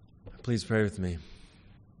Please pray with me.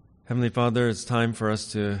 Heavenly Father, it's time for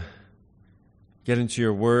us to get into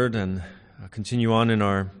your word and continue on in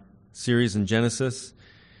our series in Genesis.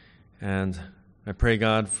 And I pray,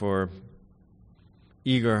 God, for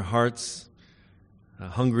eager hearts,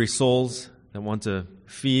 hungry souls that want to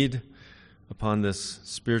feed upon this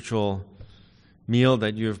spiritual meal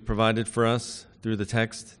that you have provided for us through the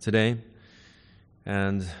text today.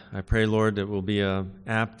 And I pray, Lord, it will be an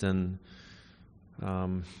apt and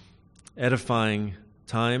edifying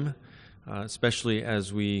time, especially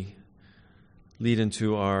as we lead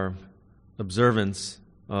into our observance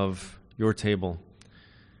of your table,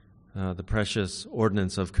 the precious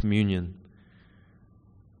ordinance of communion.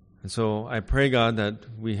 And so I pray, God, that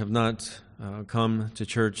we have not come to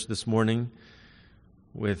church this morning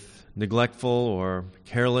with neglectful or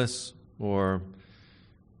careless or,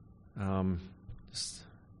 God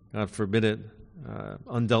forbid it,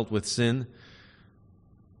 undealt with sin.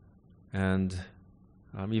 And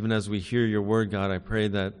even as we hear your word, God, I pray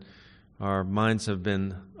that our minds have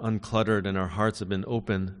been uncluttered and our hearts have been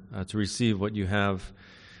open to receive what you have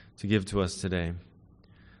to give to us today.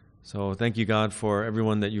 So thank you, God, for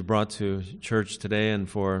everyone that you brought to church today and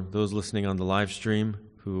for those listening on the live stream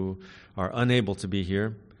who are unable to be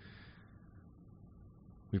here.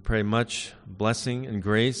 We pray much blessing and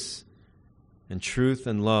grace and truth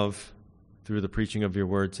and love through the preaching of your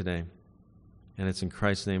word today. And it's in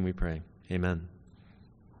Christ's name we pray. Amen.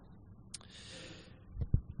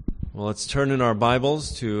 Well, let's turn in our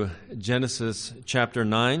Bibles to Genesis chapter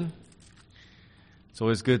 9. It's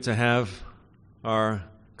always good to have our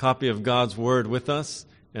copy of God's Word with us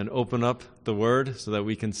and open up the Word so that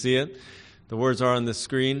we can see it. The words are on the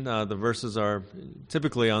screen. The verses are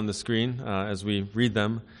typically on the screen as we read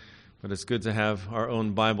them, but it's good to have our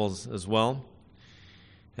own Bibles as well.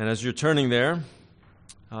 And as you're turning there,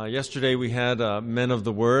 yesterday we had Men of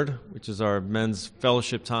the Word, which is our men's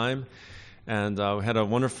fellowship time, and we had a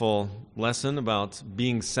wonderful lesson about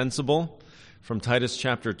being sensible from Titus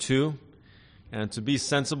chapter 2. And to be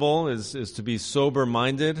sensible is to be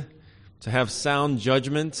sober-minded, to have sound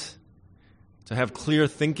judgment, to have clear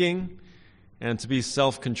thinking, and to be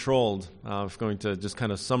self-controlled. I'm going to just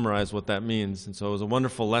kind of summarize what that means. And so it was a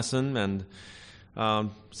wonderful lesson, and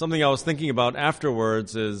something I was thinking about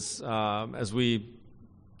afterwards is as we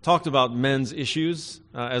talked about men's issues,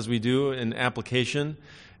 as we do in application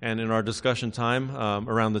and in our discussion time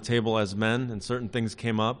around the table as men, and certain things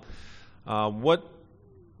came up. What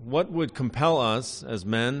would compel us as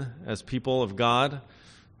men, as people of God,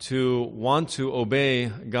 to want to obey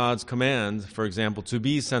God's command, for example, to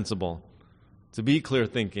be sensible, to be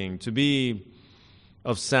clear-thinking, to be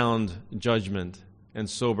of sound judgment and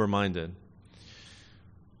sober-minded?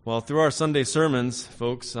 Well, through our Sunday sermons,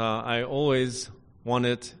 folks, I always want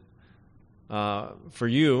it for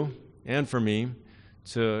you and for me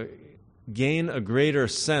to gain a greater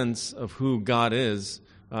sense of who God is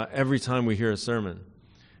every time we hear a sermon.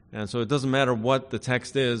 And so it doesn't matter what the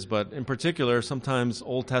text is, but in particular, sometimes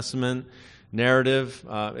Old Testament narrative,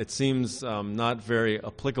 it seems not very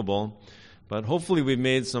applicable. But hopefully we've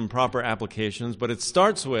made some proper applications. But it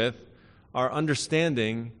starts with our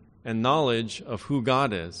understanding and knowledge of who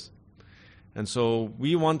God is. And so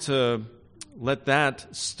we want to let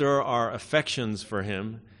that stir our affections for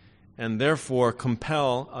Him and therefore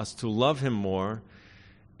compel us to love Him more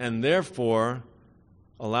and therefore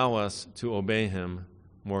allow us to obey Him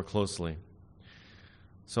more closely.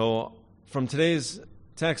 So from today's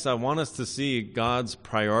text, I want us to see God's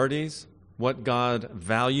priorities, what God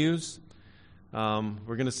values. We're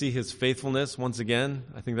going to see His faithfulness once again.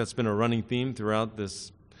 I think that's been a running theme throughout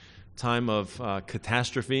this time of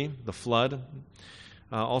catastrophe, the flood.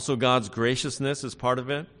 Also, God's graciousness is part of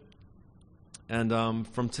it. And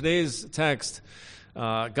from today's text,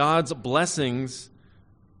 God's blessings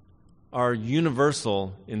are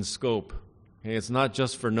universal in scope. Okay, it's not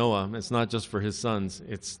just for Noah. It's not just for his sons.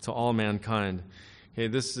 It's to all mankind.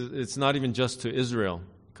 Okay, it's not even just to Israel,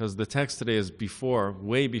 because the text today is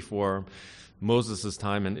way before Moses'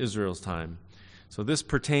 time and Israel's time. So this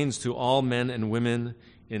pertains to all men and women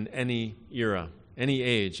in any era, any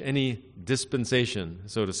age, any dispensation,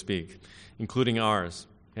 so to speak, including ours.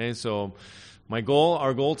 Okay, so our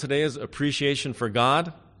goal today is appreciation for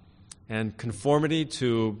God and conformity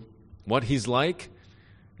to what He's like,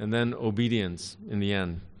 and then obedience in the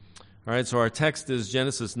end. All right, so our text is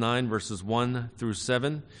Genesis 9, verses 1 through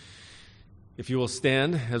 7. If you will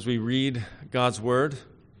stand as we read God's Word,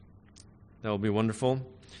 that will be wonderful.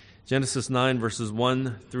 Genesis 9, verses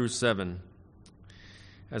 1 through 7,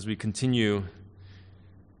 as we continue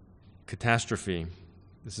Catastrophe.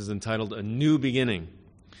 This is entitled A New Beginning.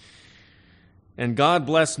 And God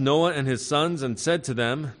blessed Noah and his sons and said to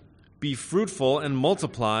them, "Be fruitful and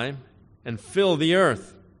multiply and fill the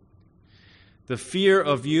earth. The fear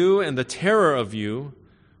of you and the terror of you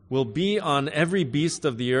will be on every beast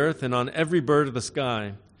of the earth and on every bird of the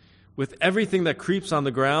sky, with everything that creeps on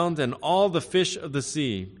the ground and all the fish of the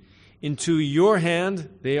sea. Into your hand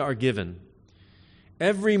they are given.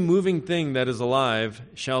 Every moving thing that is alive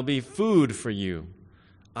shall be food for you.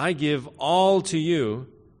 I give all to you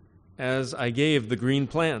as I gave the green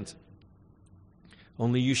plant.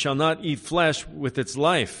 Only you shall not eat flesh with its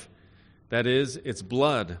life, that is, its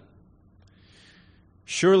blood.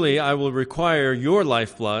 Surely I will require your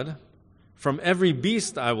lifeblood. From every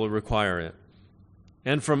beast I will require it.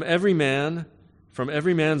 And from every man's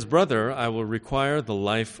brother I will require the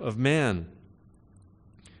life of man.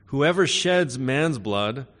 Whoever sheds man's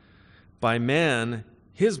blood, by man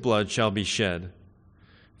his blood shall be shed.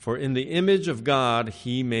 For in the image of God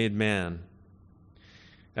he made man.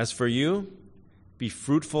 As for you, be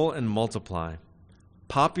fruitful and multiply.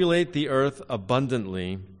 Populate the earth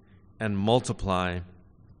abundantly and multiply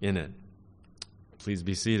in it." Please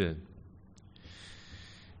be seated.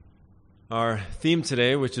 Our theme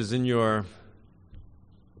today, which is in your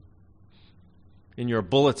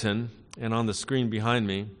bulletin and on the screen behind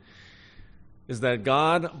me, is that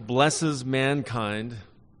God blesses mankind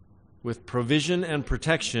with provision and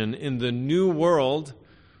protection in the new world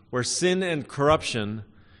where sin and corruption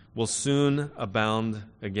will soon abound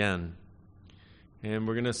again. And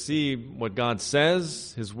we're going to see what God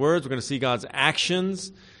says, His words. We're going to see God's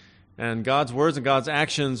actions. And God's words and God's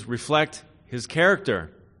actions reflect His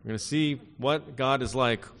character. We're going to see what God is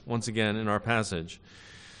like once again in our passage.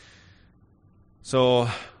 So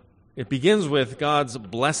it begins with God's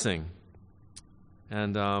blessing.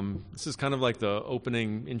 And this is kind of like the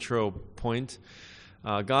opening intro point.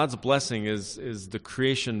 God's blessing is the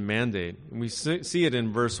creation mandate. And we see it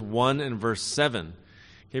in verse 1 and verse 7.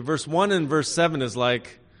 Okay, verse 1 and verse 7 is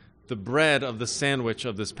like the bread of the sandwich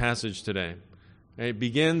of this passage today. Okay, it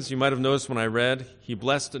begins, you might have noticed when I read, He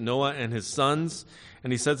blessed Noah and his sons,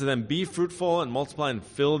 and He said to them, "Be fruitful and multiply and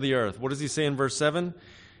fill the earth." What does He say in verse 7?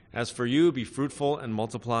 "As for you, be fruitful and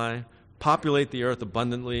multiply, populate the earth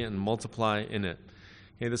abundantly and multiply in it."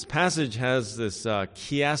 Okay, this passage has this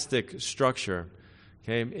chiastic structure.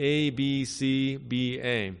 Okay, A, B, C, B,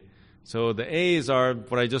 A. So the A's are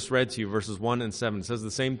what I just read to you, verses 1 and 7. It says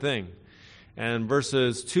the same thing. And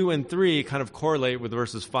verses 2 and 3 kind of correlate with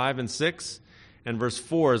verses 5 and 6, and verse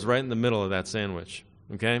 4 is right in the middle of that sandwich.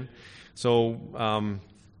 Okay? So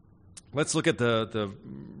let's look at the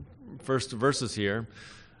first verses here.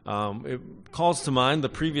 It calls to mind the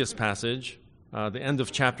previous passage, the end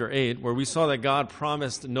of chapter 8, where we saw that God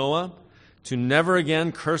promised Noah to never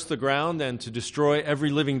again curse the ground and to destroy every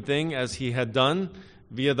living thing as He had done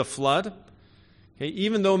via the flood. Okay,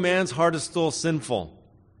 even though man's heart is still sinful,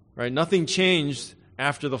 right? Nothing changed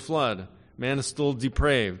after the flood. Man is still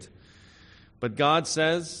depraved. But God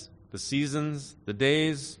says the seasons, the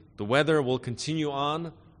days, the weather will continue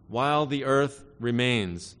on while the earth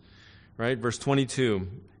remains. Right? Verse 22,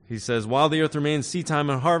 He says, "While the earth remains, seedtime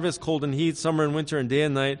and harvest, cold and heat, summer and winter, and day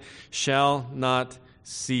and night shall not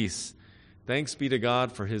cease. Thanks be to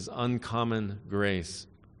God for His uncommon grace.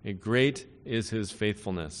 Great is His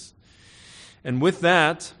faithfulness." And with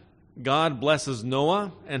that, God blesses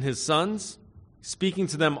Noah and his sons, speaking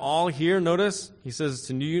to them all here. Notice, He says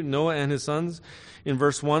to Noah and his sons in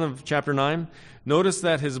verse 1 of chapter 9. Notice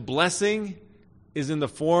that His blessing is in the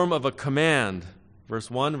form of a command. Verse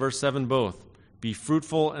 1, verse 7 both. Be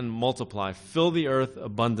fruitful and multiply. Fill the earth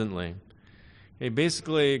abundantly. Okay,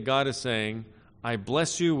 basically, God is saying, I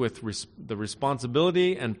bless you with the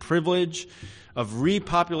responsibility and privilege of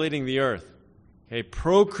repopulating the earth. Okay,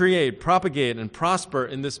 procreate, propagate, and prosper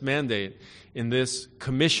in this mandate, in this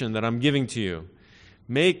commission that I'm giving to you.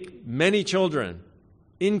 Make many children,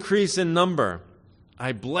 increase in number.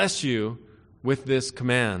 I bless you with this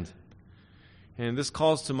command. And this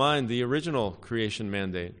calls to mind the original creation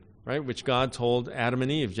mandate, right, which God told Adam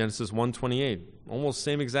and Eve, Genesis 1:28. Almost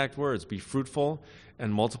same exact words, be fruitful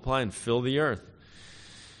and multiply and fill the earth.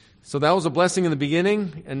 So that was a blessing in the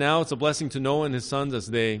beginning, and now it's a blessing to Noah and his sons as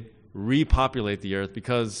they repopulate the earth,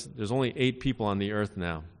 because there's only 8 people on the earth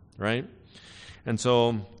now, right? And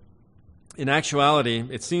so, in actuality,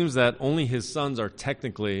 it seems that only his sons are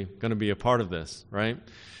technically going to be a part of this, right?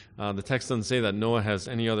 The text doesn't say that Noah has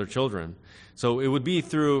any other children. So it would be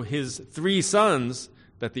through his 3 sons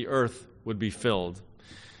that the earth would be filled.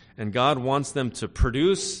 And God wants them to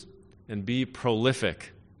produce and be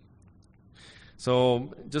prolific.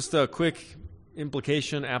 So just a quick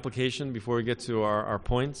application before we get to our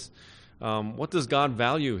points. What does God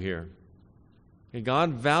value here? Okay,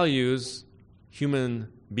 God values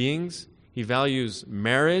human beings. He values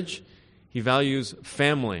marriage. He values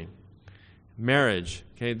family. Marriage.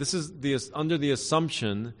 Okay, this is under the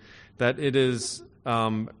assumption that it is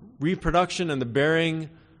reproduction and the bearing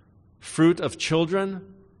fruit of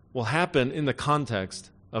children will happen in the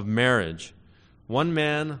context of marriage. One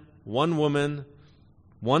man, one woman,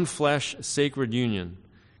 one flesh, sacred union.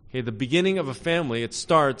 Okay, the beginning of a family, it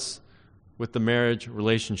starts with the marriage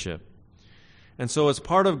relationship. And so it's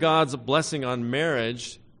part of God's blessing on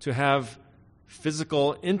marriage to have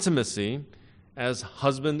physical intimacy as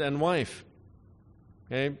husband and wife.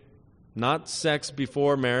 Okay? Not sex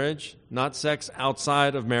before marriage, not sex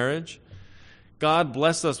outside of marriage. God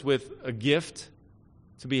blessed us with a gift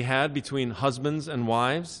to be had between husbands and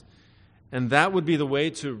wives, and that would be the way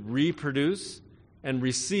to reproduce and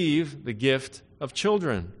receive the gift of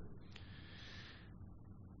children.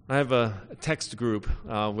 I have a text group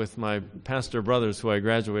with my pastor brothers who I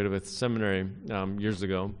graduated with seminary years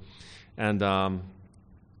ago, and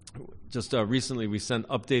just recently we sent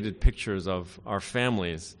updated pictures of our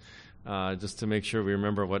families just to make sure we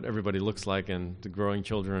remember what everybody looks like and the growing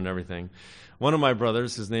children and everything. One of my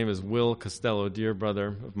brothers, his name is Will Costello, dear brother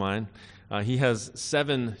of mine, he has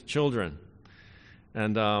 7 children.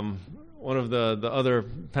 And one of the other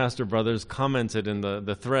pastor brothers commented in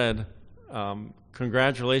the thread,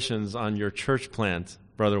 congratulations on your church plant,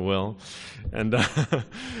 Brother Will. And it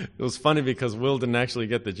was funny because Will didn't actually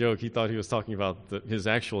get the joke. He thought he was talking about his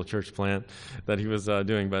actual church plant that he was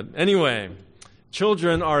doing. But anyway,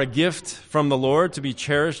 children are a gift from the Lord to be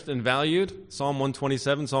cherished and valued. Psalm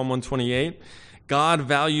 127, Psalm 128. God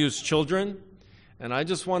values children. And I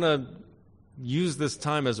just want to use this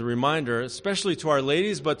time as a reminder, especially to our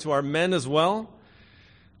ladies, but to our men as well.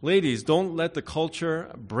 Ladies, don't let the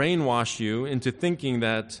culture brainwash you into thinking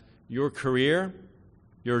that your career,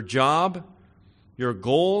 your job, your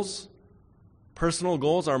goals, personal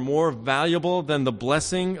goals are more valuable than the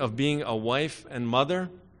blessing of being a wife and mother,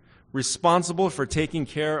 responsible for taking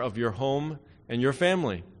care of your home and your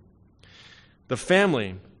family. The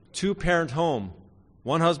family, 2-parent home,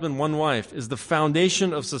 one husband, one wife, is the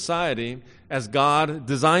foundation of society as God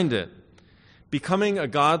designed it. Becoming a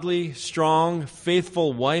godly, strong,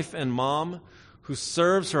 faithful wife and mom who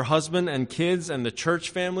serves her husband and kids and the church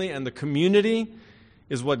family and the community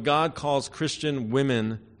is what God calls Christian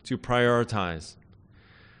women to prioritize.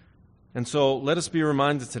 And so let us be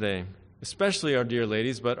reminded today, especially our dear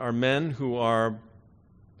ladies, but our men who are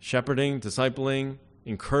shepherding, discipling,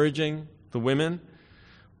 encouraging the women,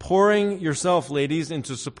 pouring yourself, ladies,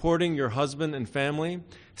 into supporting your husband and family,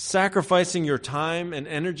 sacrificing your time and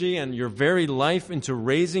energy and your very life into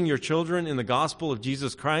raising your children in the gospel of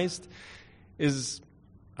Jesus Christ is,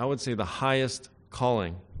 I would say, the highest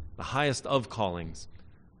calling, the highest of callings.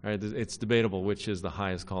 Right? It's debatable which is the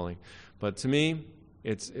highest calling, but to me,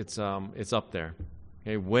 it's up there,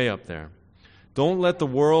 okay, way up there. Don't let the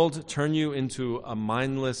world turn you into a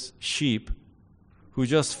mindless sheep who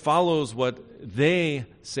just follows what they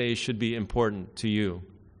say should be important to you.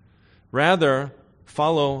 Rather,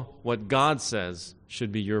 follow what God says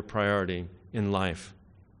should be your priority in life.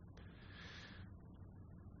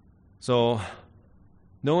 So,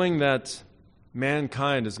 knowing that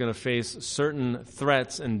mankind is going to face certain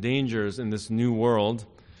threats and dangers in this new world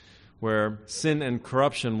where sin and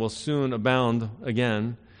corruption will soon abound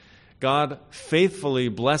again, God faithfully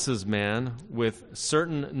blesses man with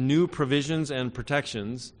certain new provisions and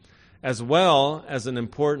protections, as well as an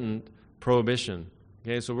important prohibition.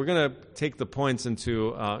 Okay, so we're going to take the points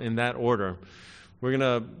into in that order. We're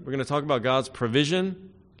going to talk about God's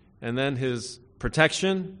provision, and then His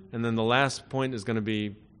protection, and then the last point is going to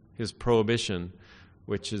be His prohibition,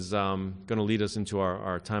 which is going to lead us into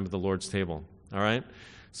our time at the Lord's table. All right.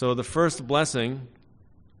 So the first blessing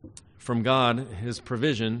from God, His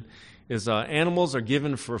provision, is animals are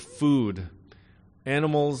given for food.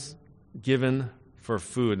 Animals given for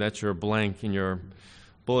food. That's your blank in your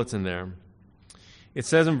bulletin there. It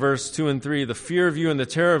says in verse 2 and 3, the fear of you and the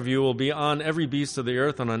terror of you will be on every beast of the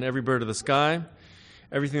earth and on every bird of the sky.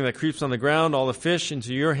 Everything that creeps on the ground, all the fish,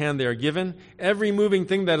 into your hand they are given. Every moving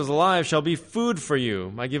thing that is alive shall be food for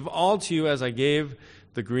you. I give all to you as I gave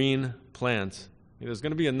the green plant. There's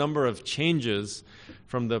going to be a number of changes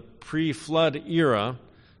from the pre-flood era,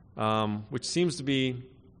 which seems to be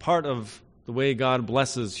part of the way God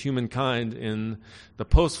blesses humankind in the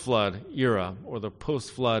post-flood era or the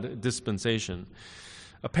post-flood dispensation.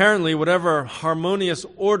 Apparently, whatever harmonious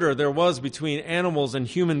order there was between animals and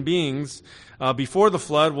human beings before the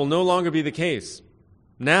flood will no longer be the case.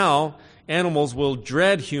 Now, animals will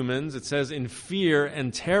dread humans, it says, in fear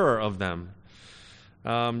and terror of them.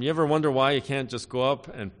 You ever wonder why you can't just go up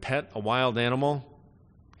and pet a wild animal?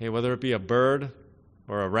 Hey, whether it be a bird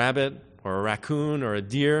or a rabbit or a raccoon or a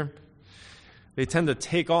deer, they tend to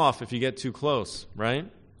take off if you get too close, right?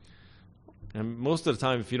 And most of the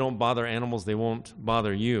time, if you don't bother animals, they won't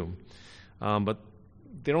bother you. But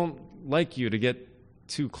they don't like you to get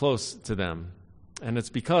too close to them. And it's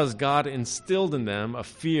because God instilled in them a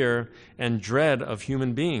fear and dread of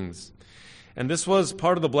human beings. And this was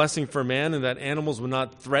part of the blessing for man, in that animals would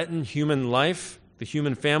not threaten human life, the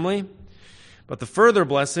human family. But the further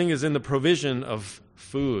blessing is in the provision of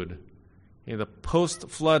food. The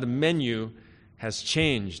post-flood menu has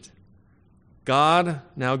changed. God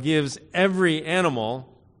now gives every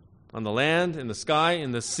animal on the land, in the sky,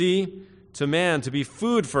 in the sea, to man to be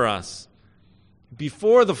food for us.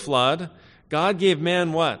 Before the flood, God gave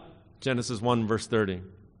man what? Genesis 1, verse 30.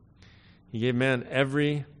 He gave man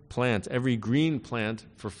every plant, every green plant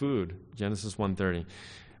for food. Genesis 1:30.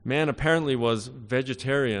 Man apparently was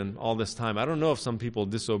vegetarian all this time. I don't know if some people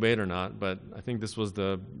disobeyed or not, but I think this was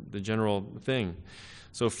the general thing.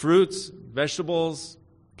 So fruits, vegetables,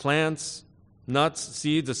 plants, nuts,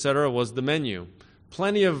 seeds, etc. was the menu.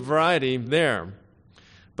 Plenty of variety there.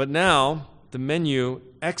 But now the menu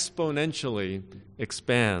exponentially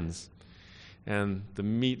expands. And the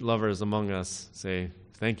meat lovers among us say,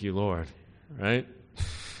 "Thank you, Lord," right?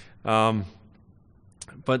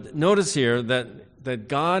 But notice here that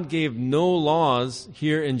God gave no laws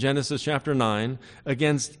here in Genesis chapter 9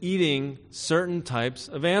 against eating certain types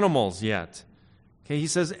of animals yet. Okay, he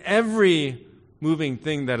says, every moving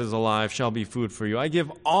thing that is alive shall be food for you. I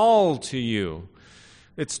give all to you.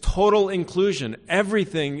 It's total inclusion.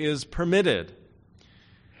 Everything is permitted.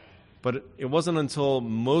 But it wasn't until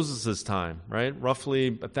Moses' time, right,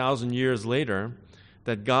 roughly 1,000 years later,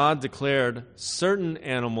 that God declared certain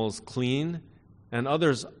animals clean and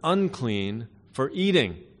others unclean for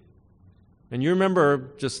eating. And you remember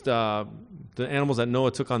just the animals that Noah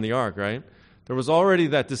took on the ark, right? There was already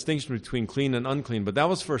that distinction between clean and unclean, but that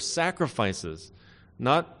was for sacrifices,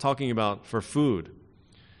 not talking about for food.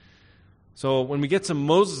 So when we get to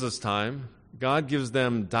Moses' time, God gives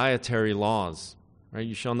them dietary laws. Right?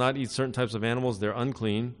 You shall not eat certain types of animals, they're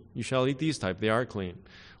unclean. You shall eat these types, they are clean.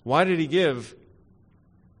 Why did he give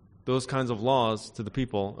those kinds of laws to the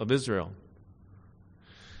people of Israel?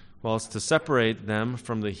 Well, it's to separate them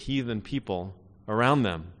from the heathen people around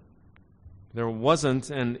them. There wasn't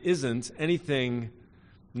and isn't anything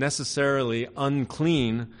necessarily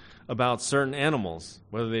unclean about certain animals,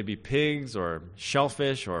 whether they be pigs or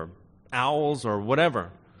shellfish or owls or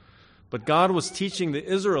whatever. But God was teaching the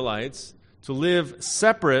Israelites to live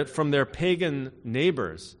separate from their pagan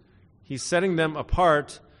neighbors. He's setting them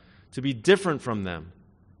apart to be different from them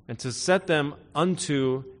and to set them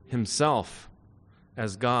unto himself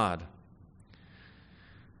as God.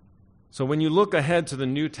 So when you look ahead to the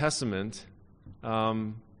New Testament,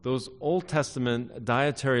 those Old Testament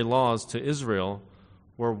dietary laws to Israel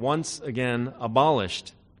were once again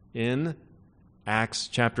abolished in Acts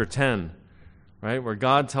chapter 10, right, where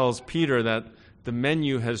God tells Peter that the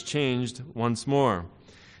menu has changed once more.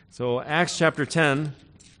 So Acts chapter 10,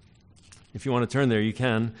 if you want to turn there, you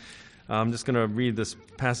can. I'm just going to read this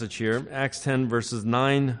passage here. Acts 10, verses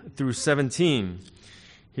 9 through 17.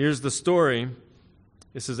 Here's the story.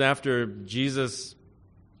 This is after Jesus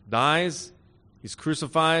dies, he's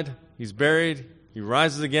crucified, he's buried, he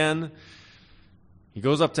rises again, he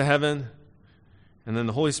goes up to heaven, and then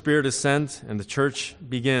the Holy Spirit is sent, and the church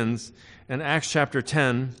begins. And Acts chapter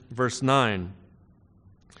 10, verse 9.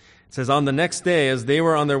 It says, "On the next day, as they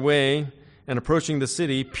were on their way and approaching the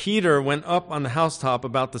city, Peter went up on the housetop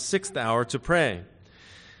about the 6th hour to pray.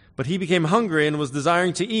 But he became hungry and was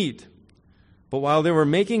desiring to eat. But while they were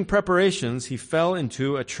making preparations, he fell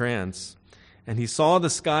into a trance. And he saw the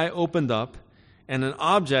sky opened up, and an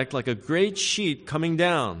object like a great sheet coming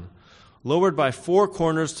down, lowered by 4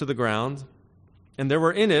 corners to the ground. And there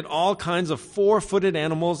were in it all kinds of 4-footed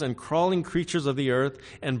animals and crawling creatures of the earth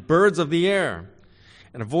and birds of the air.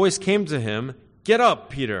 And a voice came to him, 'Get up,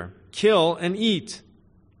 Peter, kill and eat.'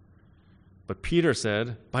 But Peter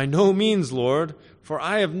said, 'By no means, Lord, for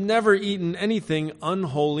I have never eaten anything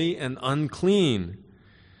unholy and unclean.'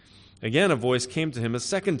 Again a voice came to him a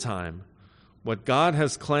second time, 'What God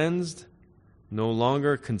has cleansed, no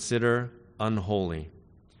longer consider unholy.'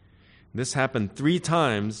 This happened 3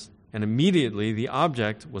 times, and immediately the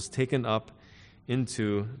object was taken up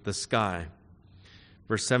into the sky."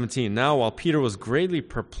 Verse 17, "Now while Peter was greatly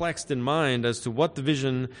perplexed in mind as to what the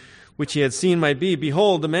vision which he had seen might be,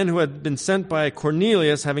 behold, the men who had been sent by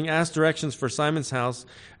Cornelius, having asked directions for Simon's house,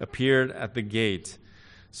 appeared at the gate."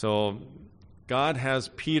 So God has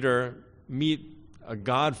Peter meet a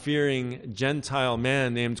God-fearing Gentile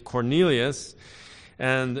man named Cornelius.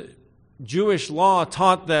 And Jewish law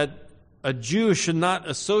taught that a Jew should not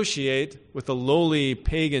associate with a lowly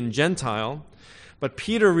pagan Gentile. But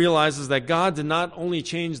Peter realizes that God did not only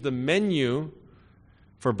change the menu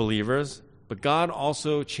for believers, but God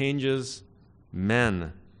also changes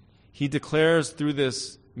men. He declares through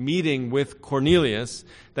this meeting with Cornelius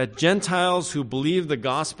that Gentiles who believe the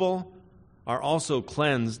gospel are also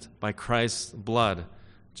cleansed by Christ's blood,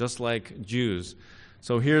 just like Jews.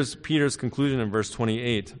 So here's Peter's conclusion in verse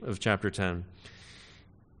 28 of chapter 10.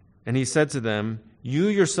 And he said to them, "You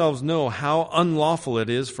yourselves know how unlawful it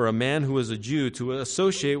is for a man who is a Jew to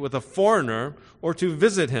associate with a foreigner or to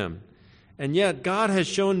visit him. And yet God has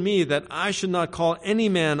shown me that I should not call any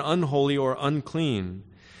man unholy or unclean.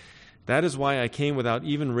 That is why I came without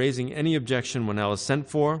even raising any objection when I was sent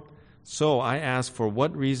for. So I ask for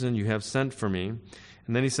what reason you have sent for me."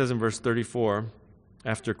 And then he says in verse 34,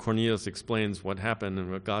 after Cornelius explains what happened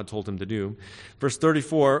and what God told him to do, verse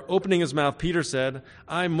 34, opening his mouth, Peter said,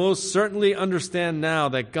 "I most certainly understand now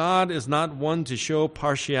that God is not one to show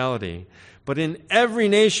partiality, but in every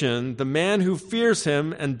nation the man who fears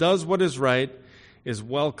him and does what is right is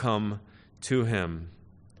welcome to him."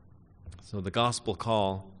 So the gospel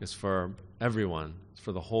call is for everyone. It's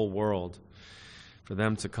for the whole world, for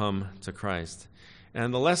them to come to Christ.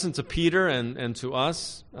 And the lesson to Peter and to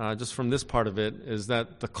us, just from this part of it, is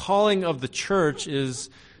that the calling of the church is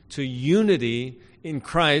to unity in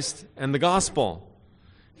Christ and the gospel.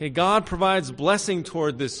 Okay, God provides blessing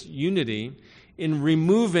toward this unity in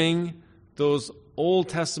removing those Old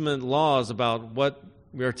Testament laws about what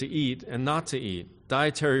we are to eat and not to eat,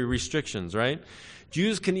 dietary restrictions, right?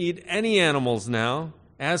 Jews can eat any animals now,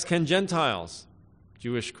 as can Gentiles,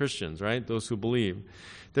 Jewish Christians, right? Those who believe.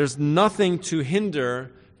 There's nothing to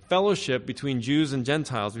hinder fellowship between Jews and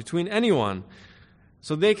Gentiles, between anyone.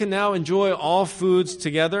 So they can now enjoy all foods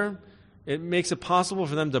together. It makes it possible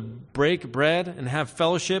for them to break bread and have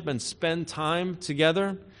fellowship and spend time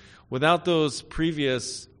together without those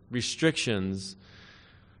previous restrictions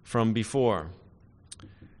from before.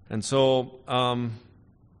 And so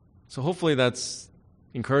hopefully that's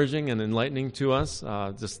encouraging and enlightening to us.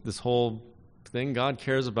 Just this whole thing, God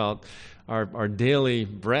cares about our daily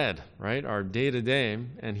bread, right? Our day-to-day,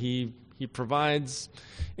 and He provides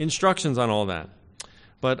instructions on all that.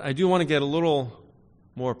 But I do want to get a little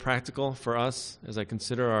more practical for us as I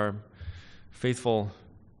consider our faithful,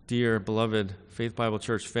 dear, beloved Faith Bible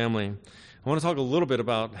Church family. I want to talk a little bit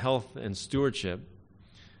about health and stewardship.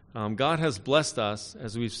 God has blessed us,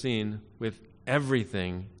 as we've seen, with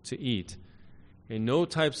everything to eat. Okay, no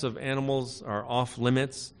types of animals are off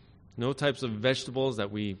limits. No types of vegetables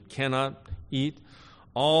that we cannot eat.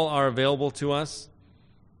 All are available to us.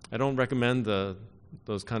 I don't recommend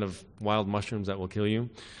those kind of wild mushrooms that will kill you.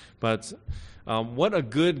 But what a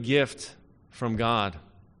good gift from God.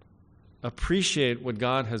 Appreciate what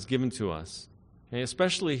God has given to us, okay,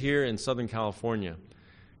 especially here in Southern California.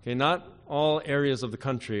 Okay, not all areas of the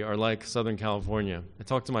country are like Southern California. I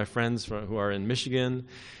talk to my friends who are in Michigan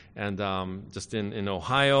and just in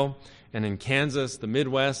Ohio and in Kansas, the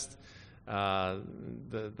Midwest.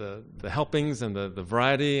 The helpings and the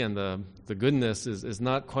variety and the goodness is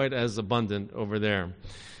not quite as abundant over there.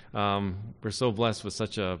 We're so blessed with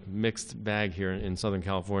such a mixed bag here in Southern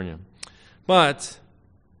California. But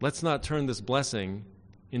let's not turn this blessing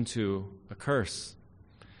into a curse.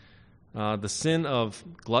 The sin of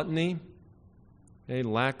gluttony, a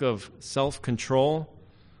lack of self-control,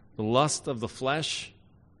 the lust of the flesh,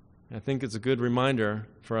 I think it's a good reminder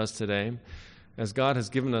for us today, as God has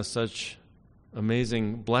given us such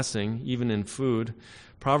amazing blessing, even in food.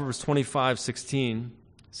 Proverbs 25:16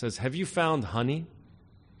 says, "Have you found honey?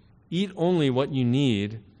 Eat only what you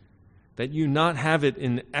need, that you not have it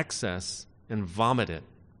in excess and vomit it."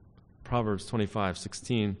 Proverbs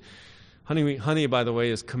 25:16. Honey, by the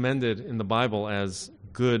way, is commended in the Bible as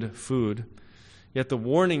good food. Yet the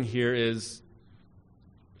warning here is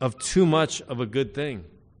of too much of a good thing,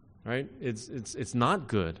 right? It's not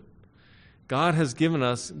good. God has given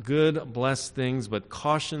us good, blessed things, but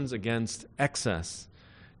cautions against excess.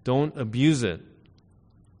 Don't abuse it.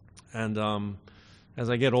 And as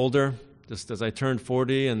I get older, just as I turned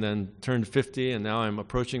 40 and then turned 50, and now I'm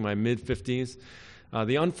approaching my mid-50s,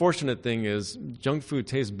 the unfortunate thing is junk food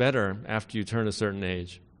tastes better after you turn a certain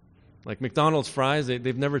age. Like McDonald's fries,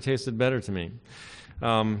 they've never tasted better to me.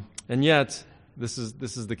 And yet, this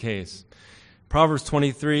is the case. Proverbs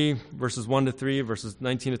 23, verses 1 to 3, verses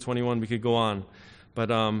 19 to 21, we could go on. But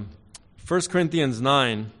 1 Corinthians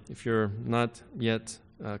 9, if you're not yet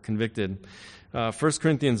convicted, 1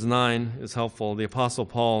 Corinthians 9 is helpful. The Apostle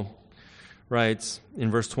Paul writes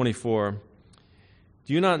in verse 24,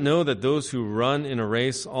 "Do you not know that those who run in a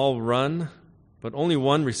race all run, but only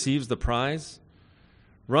one receives the prize?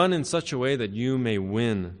 Run in such a way that you may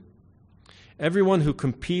win. Everyone who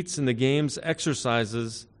competes in the games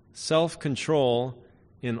exercises self-control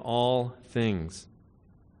in all things.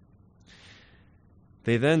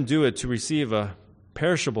 They then do it to receive a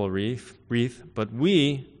perishable wreath, but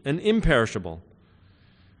we an imperishable.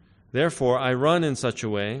 Therefore I run in such a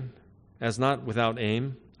way as not without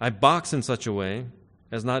aim. I box in such a way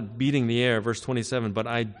as not beating the air," verse 27, "but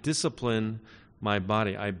I discipline my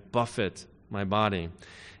body, I buffet my body,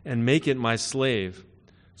 and make it my slave,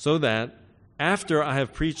 so that after I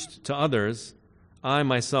have preached to others, I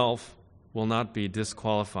myself will not be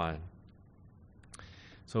disqualified."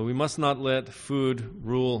 So we must not let food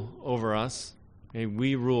rule over us. Okay?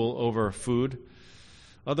 We rule over food.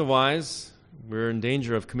 Otherwise, we're in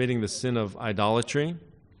danger of committing the sin of idolatry.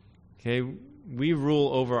 Okay? We rule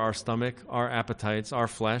over our stomach, our appetites, our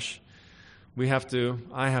flesh. I have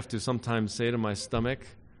to sometimes say to my stomach,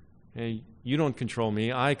 "Hey, you don't control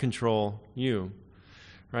me, I control you."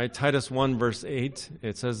 Right? Titus 1 verse 8,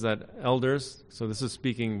 it says that elders, so this is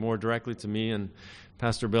speaking more directly to me and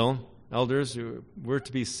Pastor Bill, elders, we're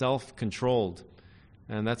to be self-controlled,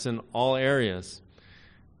 and that's in all areas.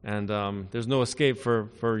 And there's no escape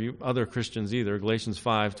for you other Christians either. Galatians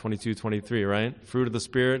 5, 22, 23, right? Fruit of the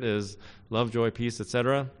Spirit is love, joy, peace,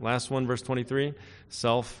 etc. Last one, verse 23,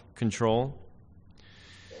 self-control.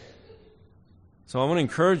 So I want to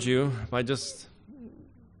encourage you by just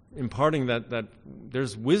imparting that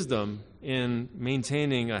there's wisdom in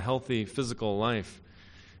maintaining a healthy physical life.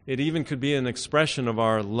 It even could be an expression of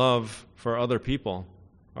our love for other people,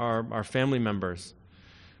 our family members,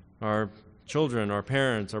 our children, our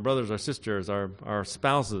parents, our brothers, our sisters, our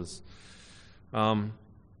spouses.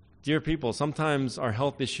 Dear people, sometimes our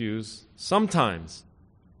health issues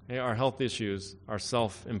are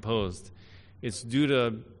self-imposed. It's due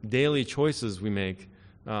to daily choices we make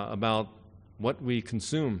about what we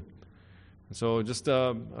consume. So just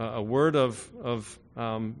a word of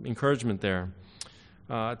encouragement there.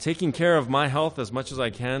 Taking care of my health as much as I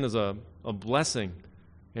can is a blessing,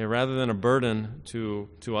 rather than a burden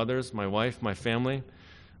to others, my wife, my family.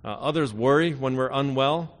 Others worry when we're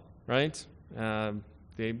unwell, right?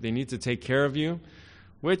 They need to take care of you,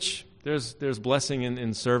 which there's blessing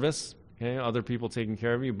in service, okay? Other people taking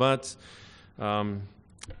care of you, but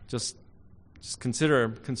just consider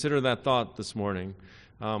that thought this morning.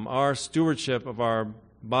 Our stewardship of our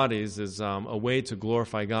bodies is a way to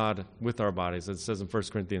glorify God with our bodies. It says in 1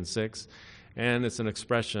 Corinthians 6, and it's an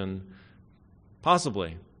expression,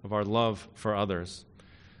 possibly, of our love for others.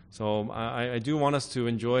 So I do want us to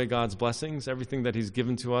enjoy God's blessings. Everything that He's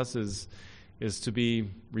given to us is to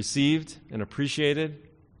be received and appreciated.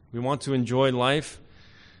 We want to enjoy life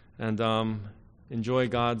and enjoy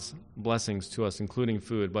God's blessings to us, including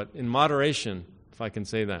food, but in moderation, if I can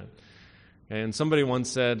say that. And somebody once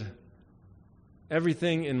said,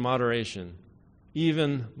 everything in moderation,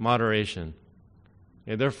 even moderation.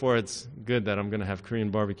 Okay, therefore, it's good that I'm going to have Korean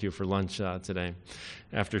barbecue for lunch today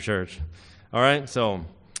after church. All right, so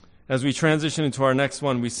as we transition into our next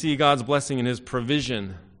one, we see God's blessing in His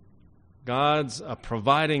provision. God's a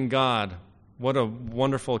providing God. What a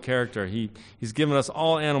wonderful character. He's given us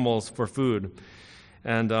all animals for food.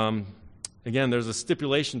 And again, there's a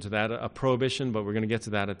stipulation to that, a prohibition, but we're going to get to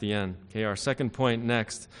that at the end. Okay, our second point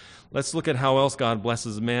next. Let's look at how else God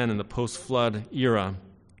blesses man in the post-flood era.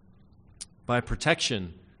 By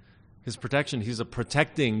protection. His protection. He's a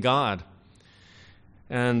protecting God.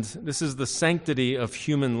 And this is the sanctity of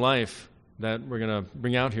human life that we're going to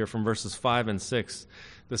bring out here from verses 5 and 6.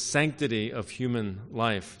 The sanctity of human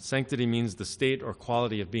life. Sanctity means the state or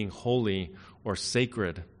quality of being holy or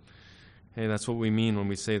sacred. Hey, that's what we mean when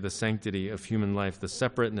we say the sanctity of human life, the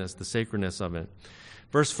separateness, the sacredness of it.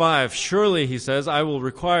 Verse 5, surely, he says, I will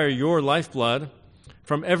require your lifeblood.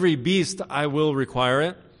 From every beast I will require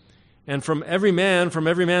it. And from every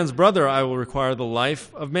man's brother I will require the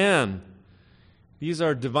life of man. These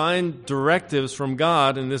are divine directives from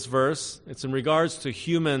God in this verse. It's in regards to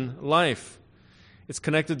human life. It's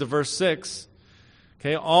connected to verse 6.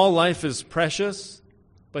 Okay, all life is precious,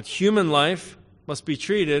 but human life must be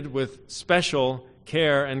treated with special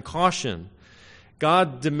care and caution.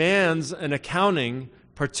 God demands an accounting,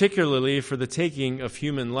 particularly for the taking of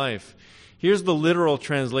human life. Here's the literal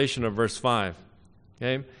translation of verse 5.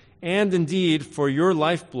 Okay? And indeed, for your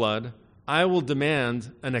lifeblood, I will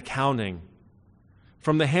demand an accounting.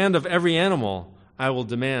 From the hand of every animal, I will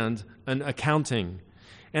demand an accounting.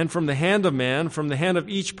 And from the hand of man, from the hand of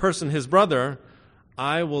each person his brother,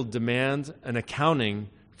 I will demand an accounting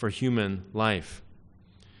for human life.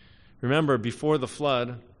 Remember, before the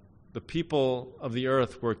flood, the people of the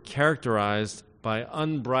earth were characterized by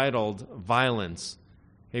unbridled violence,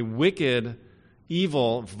 a wicked,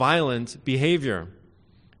 evil, violent behavior.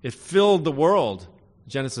 It filled the world,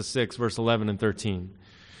 Genesis 6, verse 11 and 13.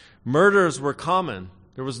 Murders were common.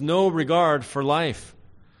 There was no regard for life.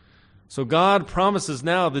 So God promises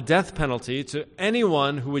now the death penalty to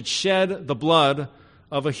anyone who would shed the blood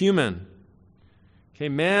of a human. Okay,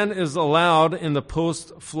 man is allowed in the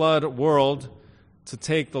post-flood world to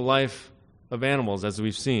take the life of animals, as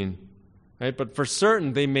we've seen. Right? But for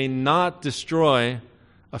certain, they may not destroy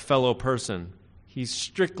a fellow person. He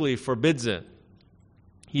strictly forbids it.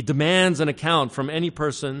 He demands an account from any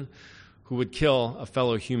person who would kill a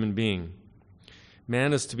fellow human being.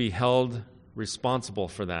 Man is to be held responsible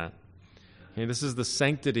for that. Okay, this is the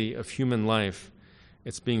sanctity of human life.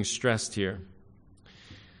 It's being stressed here.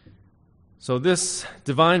 So this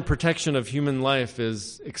divine protection of human life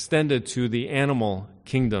is extended to the animal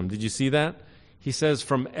kingdom. Did you see that? He says,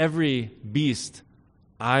 from every beast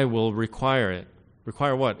I will require it.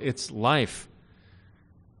 Require what? Its life.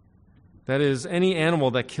 That is, any animal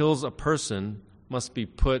that kills a person must be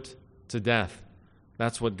put to death.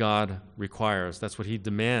 That's what God requires. That's what he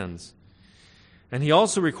demands. And he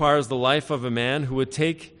also requires the life of a man who would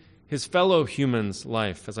take his fellow human's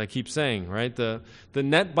life, as I keep saying, right? The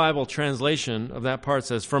Net Bible translation of that part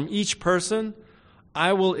says, from each person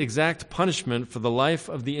I will exact punishment for the life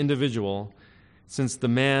of the individual, since the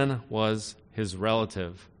man was his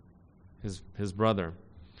relative, his brother.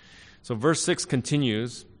 So verse 6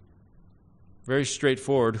 continues, very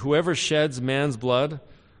straightforward. Whoever sheds man's blood,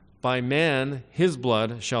 by man his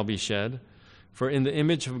blood shall be shed, for in the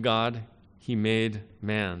image of God he made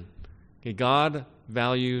man. Okay, God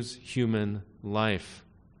values human life.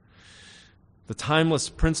 The timeless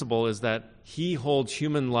principle is that he holds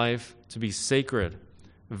human life to be sacred,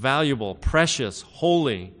 valuable, precious,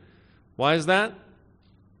 holy. Why is that?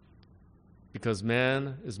 Because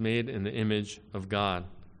man is made in the image of God.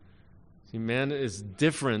 See, man is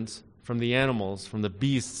different from the animals, from the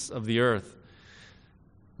beasts of the earth.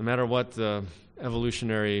 No matter what the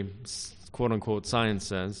evolutionary, quote-unquote, science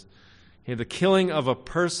says, okay, the killing of a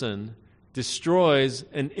person destroys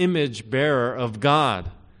an image bearer of God.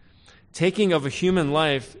 Taking of a human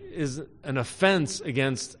life is an offense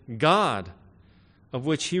against God, of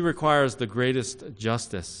which he requires the greatest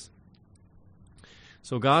justice.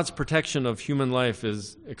 So God's protection of human life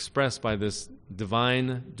is expressed by this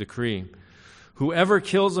divine decree. Whoever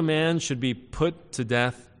kills a man should be put to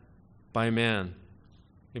death by man.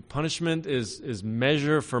 A punishment is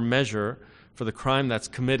measure for the crime that's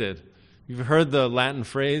committed. You've heard the Latin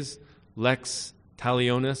phrase, lex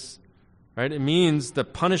talionis, right? It means the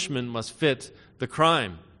punishment must fit the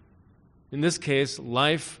crime. In this case,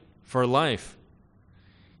 life for life.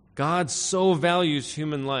 God so values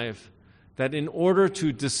human life that in order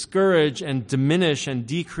to discourage and diminish and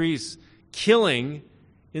decrease killing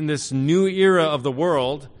in this new era of the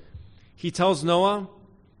world, he tells Noah,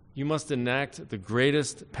 you must enact the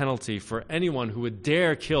greatest penalty for anyone who would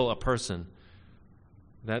dare kill a person.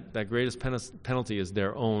 That greatest penalty is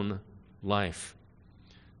their own life.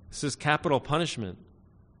 This is capital punishment.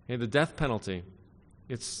 Okay, the death penalty.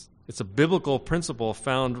 It's a biblical principle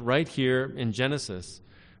found right here in Genesis.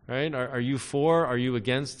 Right? Are you for? Are you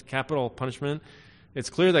against capital punishment? It's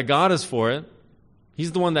clear that God is for it.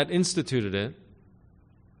 He's the one that instituted it.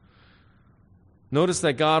 Notice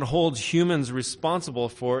that God holds humans responsible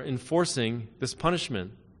for enforcing this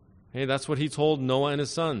punishment. Okay, that's what he told Noah and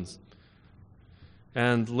his sons.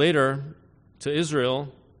 And later, to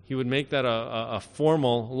Israel, he would make that a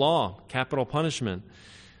formal law, capital punishment.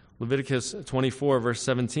 Leviticus 24, verse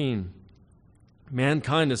 17.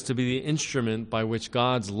 Mankind is to be the instrument by which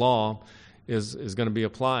God's law is going to be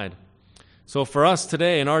applied. So for us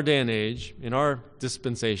today, in our day and age, in our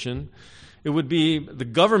dispensation, it would be the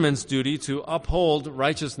government's duty to uphold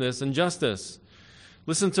righteousness and justice.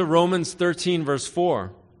 Listen to Romans 13, verse 4.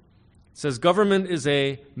 It says, government is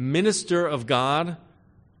a minister of God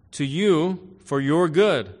to you for your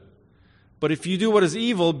good. But if you do what is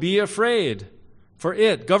evil, be afraid. For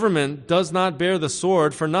it, government, does not bear the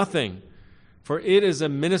sword for nothing. For it is a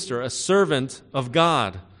minister, a servant of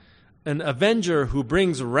God, an avenger who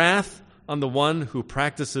brings wrath on the one who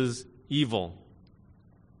practices evil.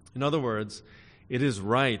 In other words, it is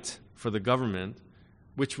right for the government,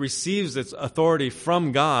 which receives its authority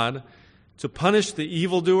from God, to punish the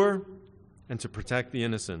evildoer and to protect the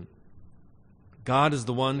innocent. God is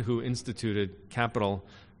the one who instituted capital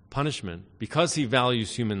punishment. Because he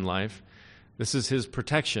values human life, this is his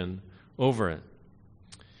protection over it.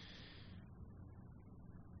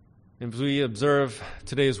 As we observe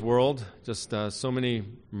today's world, just so many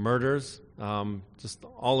murders, just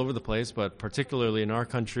all over the place, but particularly in our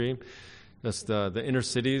country, just the inner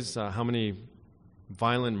cities, how many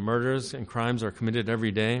violent murders and crimes are committed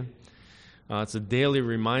every day. It's a daily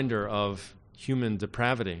reminder of human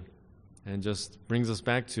depravity, and just brings us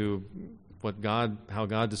back to how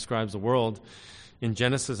God describes the world in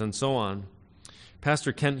Genesis and so on.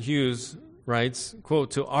 Pastor Kent Hughes writes, quote,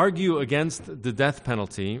 "To argue against the death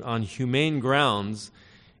penalty on humane grounds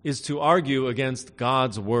is to argue against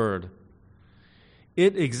God's word.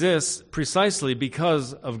 It exists precisely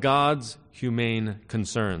because of God's humane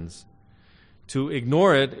concerns. To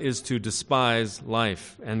ignore it is to despise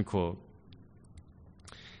life," end quote.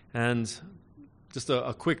 And just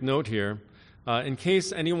a quick note here, in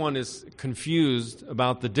case anyone is confused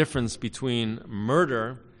about the difference between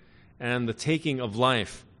murder and the taking of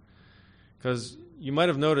life, because you might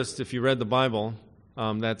have noticed if you read the Bible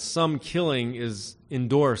that some killing is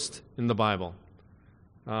endorsed in the Bible.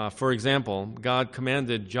 For example, God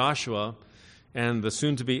commanded Joshua and the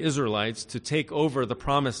soon-to-be Israelites to take over the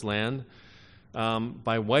Promised Land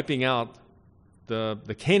by wiping out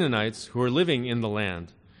the Canaanites who were living in the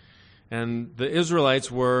land. And the Israelites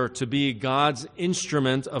were to be God's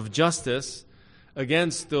instrument of justice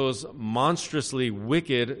against those monstrously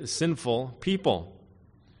wicked, sinful people.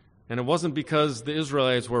 And it wasn't because the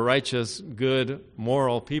Israelites were righteous, good,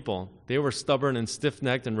 moral people. They were stubborn and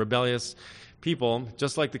stiff-necked and rebellious people,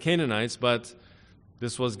 just like the Canaanites, but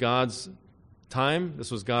this was God's time, this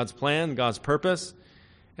was God's plan, God's purpose,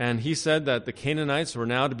 and he said that the Canaanites were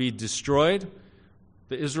now to be destroyed.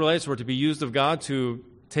 The Israelites were to be used of God to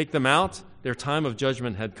take them out. Their time of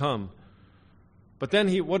judgment had come. But then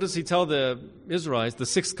what does he tell the Israelites? The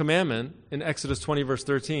sixth commandment in Exodus 20, verse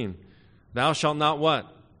 13. Thou shalt not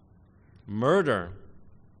what? Murder.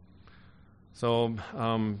 So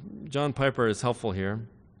John Piper is helpful here.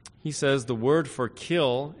 He says the word for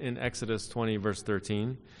kill in Exodus 20, verse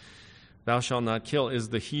 13, thou shalt not kill, is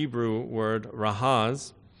the Hebrew word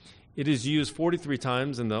rahaz. It is used 43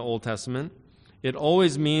 times in the Old Testament. It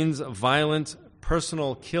always means violent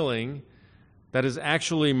personal killing that is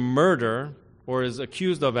actually murder or is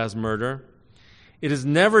accused of as murder. It is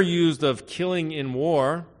never used of killing in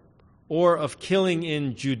war or of killing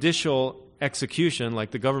in judicial execution,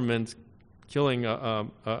 like the government killing a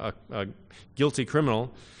guilty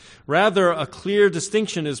criminal. Rather, a clear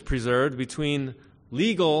distinction is preserved between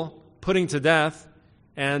legal putting to death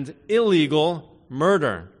and illegal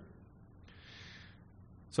murder.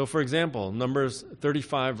 So, for example, Numbers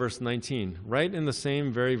 35, verse 19, right in the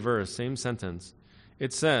same very verse, same sentence,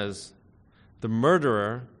 it says, the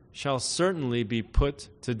murderer shall certainly be put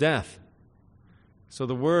to death. So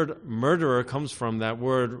the word murderer comes from that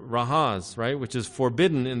word rahaz, right, which is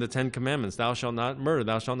forbidden in the Ten Commandments. Thou shalt not murder,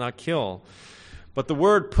 thou shalt not kill. But the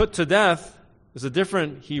word put to death is a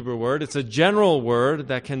different Hebrew word. It's a general word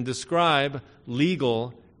that can describe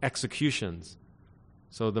legal executions.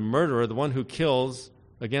 So the murderer, the one who kills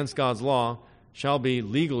against God's law, shall be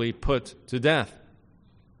legally put to death.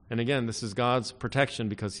 And again, this is God's protection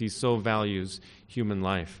because he so values human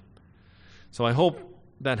life. So I hope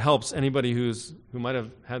that helps anybody who might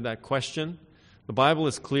have had that question. The Bible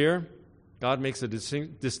is clear. God makes a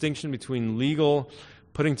distinction between legal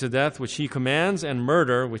putting to death, which he commands, and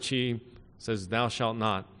murder, which he says, thou shalt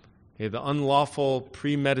not. Okay, the unlawful,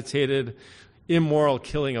 premeditated, immoral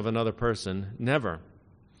killing of another person, never.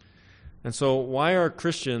 And so why are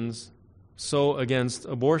Christians so against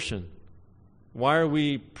abortion? Why are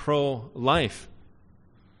we pro-life?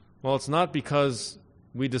 Well, it's not because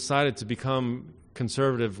we decided to become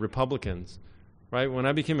conservative Republicans, right? When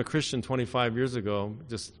I became a Christian 25 years ago,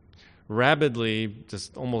 just rabidly,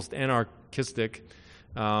 just almost anarchistic,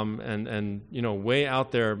 and way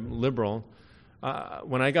out there liberal.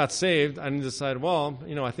 When I got saved, I didn't decide,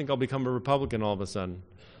 I think I'll become a Republican all of a sudden.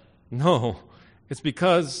 No, it's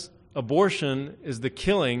because abortion is the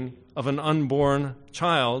killing of an unborn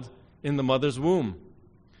child in the mother's womb.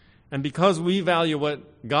 And because we value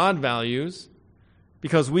what God values,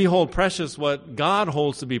 because we hold precious what God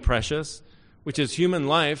holds to be precious, which is human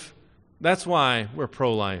life, that's why we're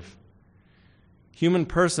pro-life. Human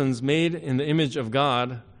persons made in the image of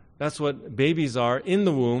God, that's what babies are in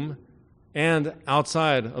the womb and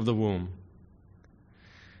outside of the womb.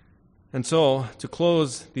 And so, to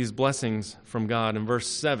close these blessings from God in verse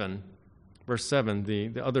 7,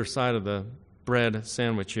 the other side of the bread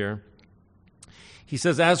sandwich here, he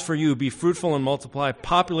says, as for you, be fruitful and multiply,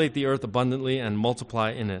 populate the earth abundantly and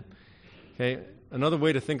multiply in it. Okay, another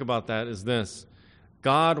way to think about that is this.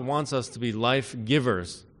 God wants us to be life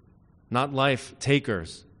givers, not life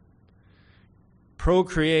takers.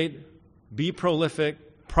 Procreate, be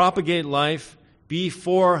prolific, propagate life, be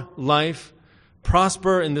for life,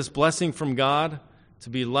 prosper in this blessing from God, to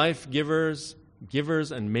be life givers,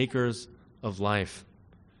 givers and makers of life.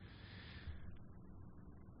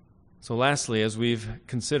 So lastly, as we've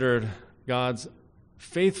considered God's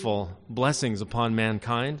faithful blessings upon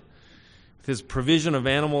mankind, with his provision of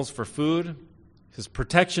animals for food, his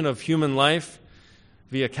protection of human life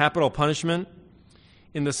via capital punishment,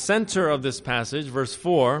 in the center of this passage, verse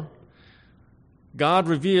 4, God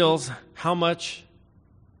reveals how much,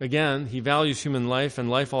 again, he values human life and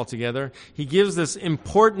life altogether. He gives this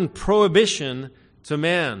important prohibition to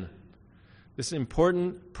man. This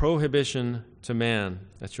important prohibition to man.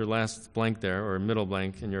 That's your last blank there, or middle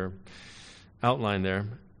blank in your outline there.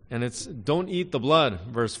 And it's, don't eat the blood,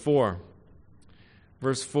 verse 4.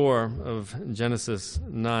 Verse 4 of Genesis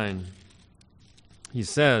 9. He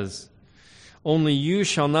says, only you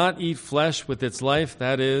shall not eat flesh with its life,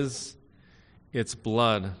 that is, its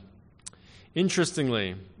blood.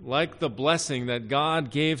 Interestingly, like the blessing that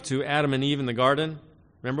God gave to Adam and Eve in the garden,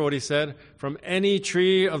 remember what he said? From any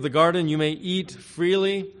tree of the garden you may eat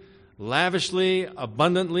freely, lavishly,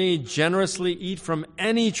 abundantly, generously, eat from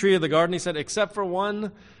any tree of the garden, he said, except for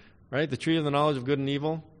one, right? The tree of the knowledge of good and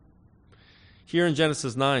evil. Here in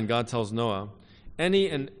Genesis 9, God tells Noah, any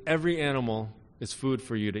and every animal is food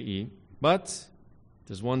for you to eat, but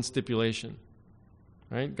there's one stipulation,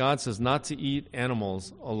 right? God says not to eat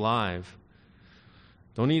animals alive.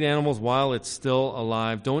 Don't eat animals while it's still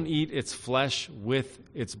alive. Don't eat its flesh with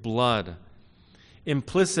its blood.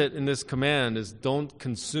 Implicit in this command is don't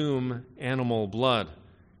consume animal blood.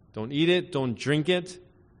 Don't eat it, don't drink it.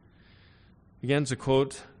 Again, to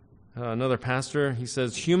quote another pastor, he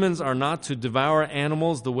says, humans are not to devour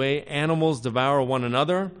animals the way animals devour one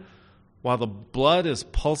another, while the blood is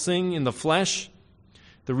pulsing in the flesh.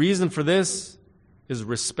 The reason for this is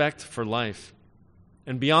respect for life.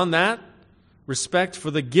 And beyond that, respect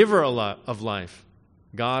for the giver of life,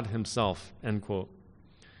 God himself, end quote.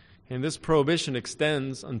 And this prohibition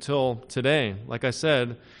extends until today. Like I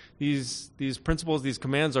said, these principles, these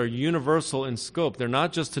commands are universal in scope. They're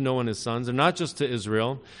not just to Noah and his sons. They're not just to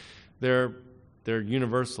Israel. They're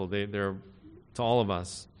universal. They're to all of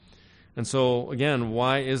us. And so, again,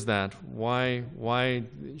 why is that? Why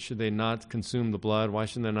should they not consume the blood? Why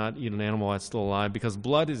should they not eat an animal that's still alive? Because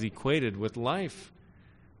blood is equated with life.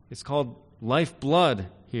 It's called lifeblood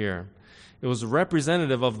here. It was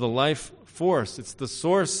representative of the life force. It's the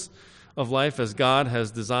source of life as God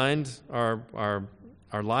has designed our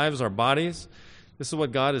lives, our bodies. This is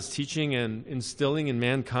what God is teaching and instilling in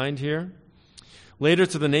mankind here. Later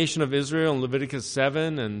to the nation of Israel in Leviticus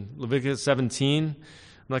 7 and Leviticus 17,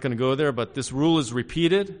 I'm not going to go there, but this rule is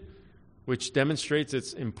repeated, which demonstrates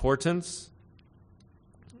its importance.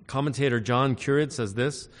 Commentator John Currid says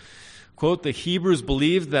this, quote, the Hebrews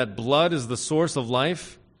believed that blood is the source of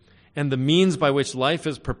life and the means by which life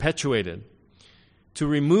is perpetuated. To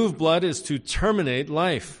remove blood is to terminate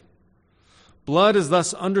life. Blood is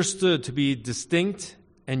thus understood to be distinct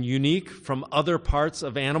and unique from other parts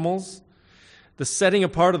of animals. The setting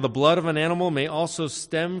apart of the blood of an animal may also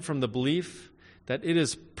stem from the belief that it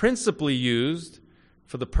is principally used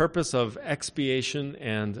for the purpose of expiation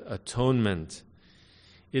and atonement.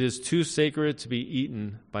 It is too sacred to be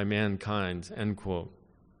eaten by mankind, end quote.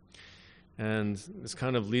 And this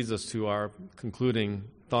kind of leads us to our concluding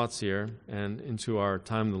thoughts here and into our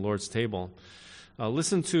time at the Lord's table.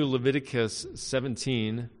 Listen to Leviticus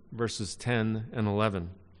 17, verses 10 and 11.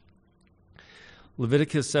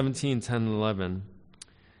 Leviticus 17, 10 and 11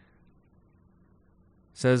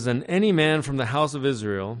 says, and any man from the house of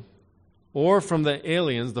Israel, or from the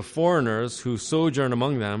aliens, the foreigners who sojourn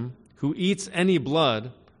among them, who eats any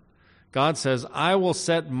blood, God says, I will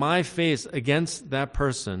set my face against that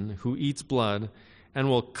person who eats blood and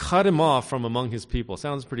will cut him off from among his people.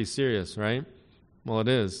 Sounds pretty serious, right? Well, it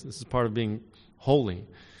is. This is part of being holy.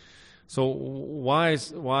 So why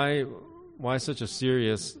such a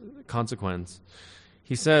serious consequence?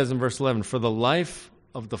 He says in verse 11, for the life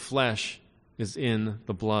of the flesh is in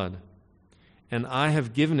the blood, and I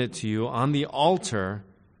have given it to you on the altar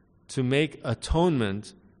to make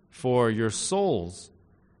atonement for your souls.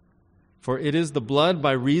 For it is the blood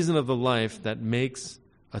by reason of the life that makes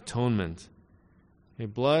atonement.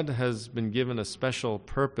 Blood has been given a special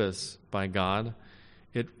purpose by God.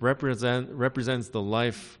 It represents the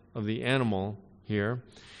life of the animal here.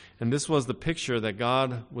 And this was the picture that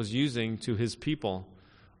God was using to his people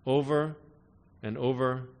over and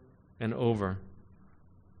over and over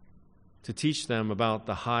to teach them about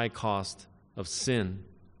the high cost of sin.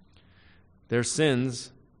 Their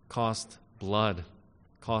sins cost blood,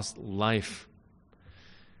 cost life.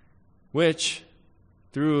 which,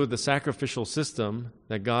 through the sacrificial system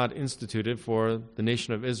that God instituted for the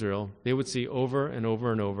nation of Israel, they would see over and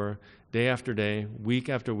over and over, day after day, week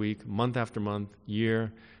after week, month after month,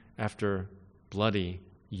 year after bloody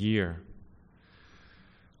year.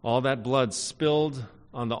 All that blood spilled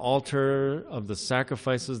on the altar of the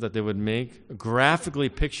sacrifices that they would make graphically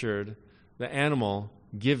pictured the animal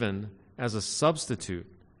given as a substitute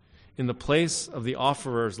in the place of the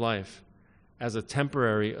offerer's life as a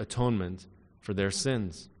temporary atonement for their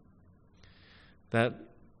sins. That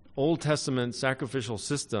Old Testament sacrificial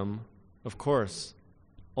system, of course,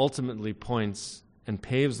 ultimately points and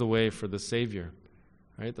paves the way for the Savior.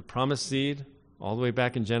 Right? The promised seed, all the way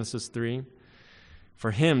back in Genesis 3,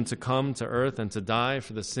 for him to come to earth and to die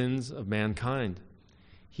for the sins of mankind.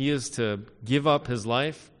 He is to give up his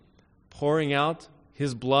life, pouring out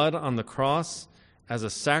his blood on the cross as a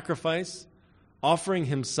sacrifice, offering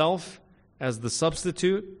himself as the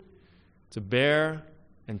substitute to bear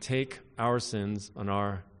and take our sins on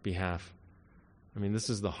our behalf. I mean, this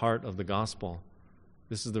is the heart of the gospel.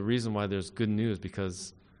 This is the reason why there's good news,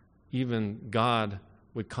 because even God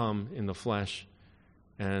would come in the flesh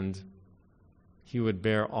and he would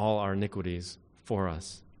bear all our iniquities for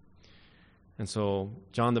us. And so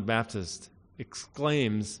John the Baptist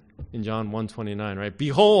exclaims in John 1:29, right?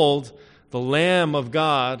 Behold, the Lamb of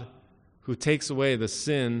God who takes away the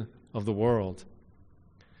sin of the world.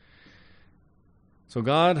 So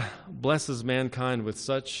God blesses mankind with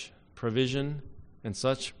such provision and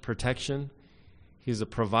such protection. He's a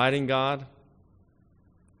providing God.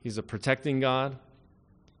 He's a protecting God.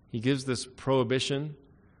 He gives this prohibition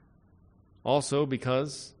also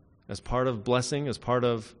because, as part of blessing, as part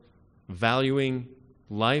of valuing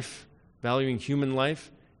life, valuing human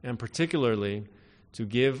life, and particularly to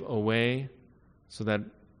give away so that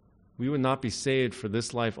we would not be saved for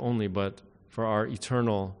this life only, but for our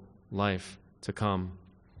eternal life to come.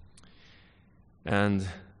 And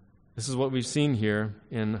this is what we've seen here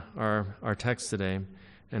in our text today,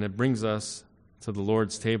 and it brings us to the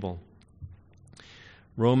Lord's table.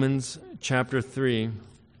 Romans chapter 3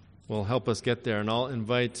 will help us get there, and I'll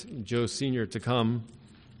invite Joe Sr. to come.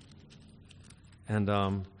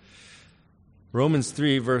 And Romans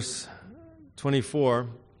 3, verse 24,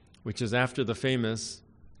 which is after the famous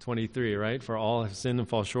 23, right? For all have sinned and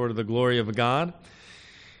fall short of the glory of God.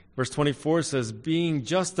 Verse 24 says, being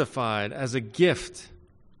justified as a gift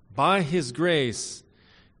by his grace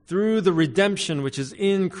through the redemption which is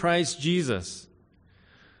in Christ Jesus,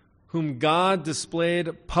 whom God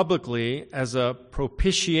displayed publicly as a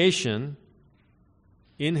propitiation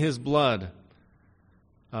in his blood,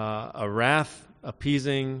 a wrath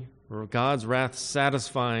appeasing, or God's wrath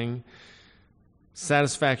satisfaction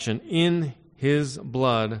in his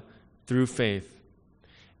blood through faith.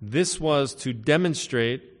 This was to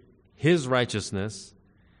demonstrate his righteousness,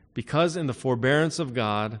 because in the forbearance of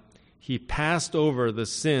God he passed over the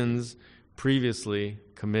sins previously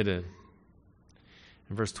committed.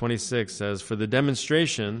 And verse 26 says, for the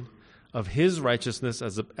demonstration of his righteousness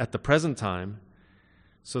at the present time,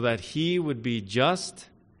 so that he would be just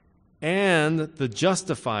and the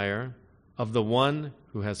justifier of the one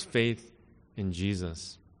who has faith in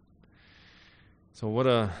Jesus. So what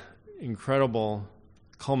an incredible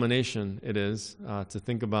culmination it is to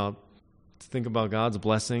think about God's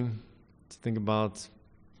blessing, to think about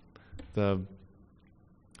the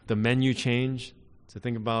menu change, to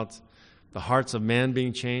think about the hearts of man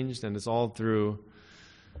being changed, and it's all through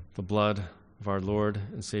the blood of our Lord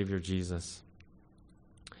and Savior Jesus.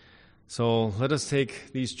 So let us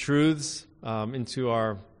take these truths into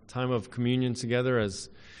our time of communion together as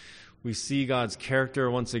we see God's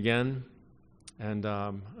character once again. And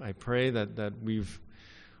I pray that we've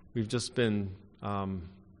just been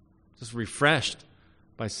just refreshed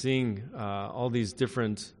by seeing all these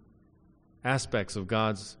different aspects of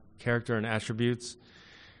God's character and attributes,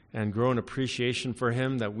 and grow an appreciation for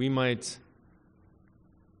him, that we might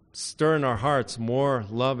stir in our hearts more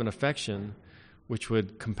love and affection, which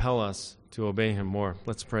would compel us to obey him more.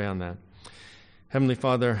 Let's pray on that. Heavenly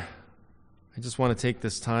Father, I just want to take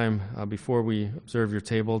this time before we observe your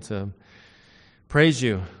table to praise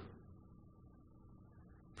you.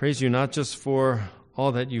 Praise you not just for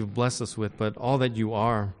all that you've blessed us with, but all that you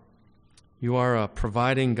are. You are a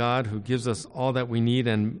providing God who gives us all that we need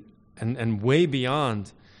and way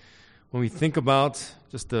beyond. When we think about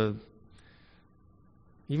just even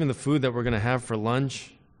the food that we're going to have for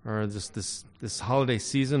lunch, or just this holiday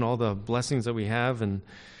season, all the blessings that we have and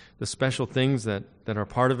the special things that are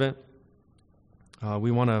part of it,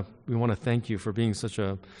 we want to thank you for being such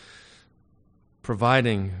a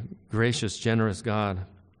providing, gracious, generous God.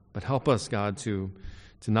 But help us, God, to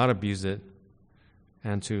to not abuse it,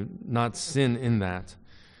 and to not sin in that.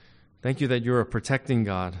 Thank you that you're a protecting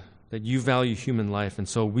God, that you value human life, and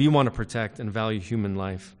so we want to protect and value human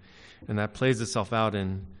life. And that plays itself out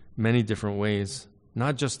in many different ways,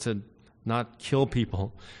 not just to not kill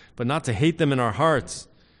people, but not to hate them in our hearts,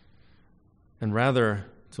 and rather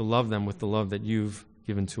to love them with the love that you've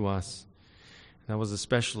given to us. That was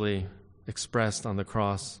especially expressed on the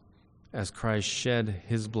cross as Christ shed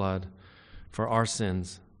his blood for our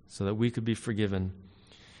sins so that we could be forgiven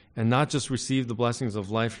and not just receive the blessings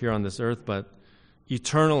of life here on this earth, but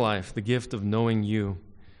eternal life, the gift of knowing you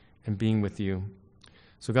and being with you.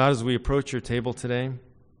 So God, as we approach your table today,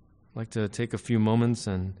 I'd like to take a few moments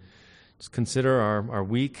and just consider our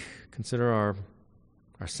week, consider our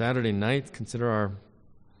Saturday night, consider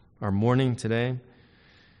our morning today,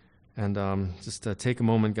 and just take a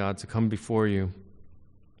moment, God, to come before you.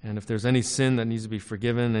 And if there's any sin that needs to be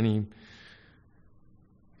forgiven,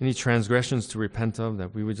 any transgressions to repent of,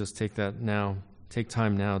 that we would just take time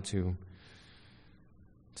now to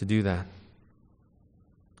do that.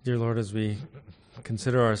 Dear Lord, as we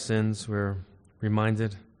consider our sins, we're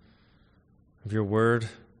reminded of your word,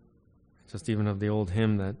 just even of the old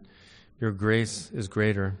hymn, that your grace is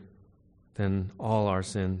greater than all our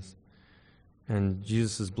sins. And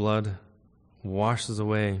Jesus' blood washes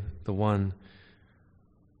away the one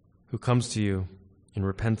who comes to you in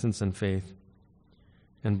repentance and faith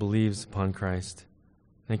and believes upon Christ.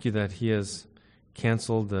 Thank you that he has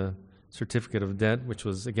canceled the certificate of debt which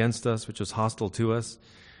was against us, which was hostile to us,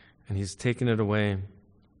 and he's taken it away,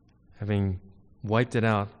 having wiped it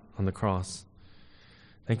out on the cross.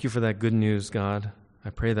 Thank you for that good news, God. I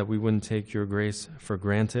pray that we wouldn't take your grace for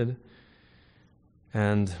granted,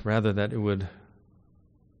 and rather that it would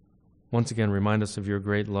once again remind us of your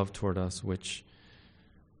great love toward us, which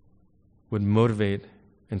would motivate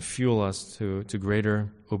and fuel us to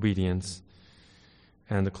greater obedience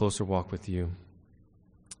and a closer walk with you.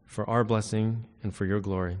 For our blessing and for your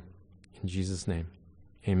glory. In Jesus' name,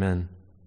 amen.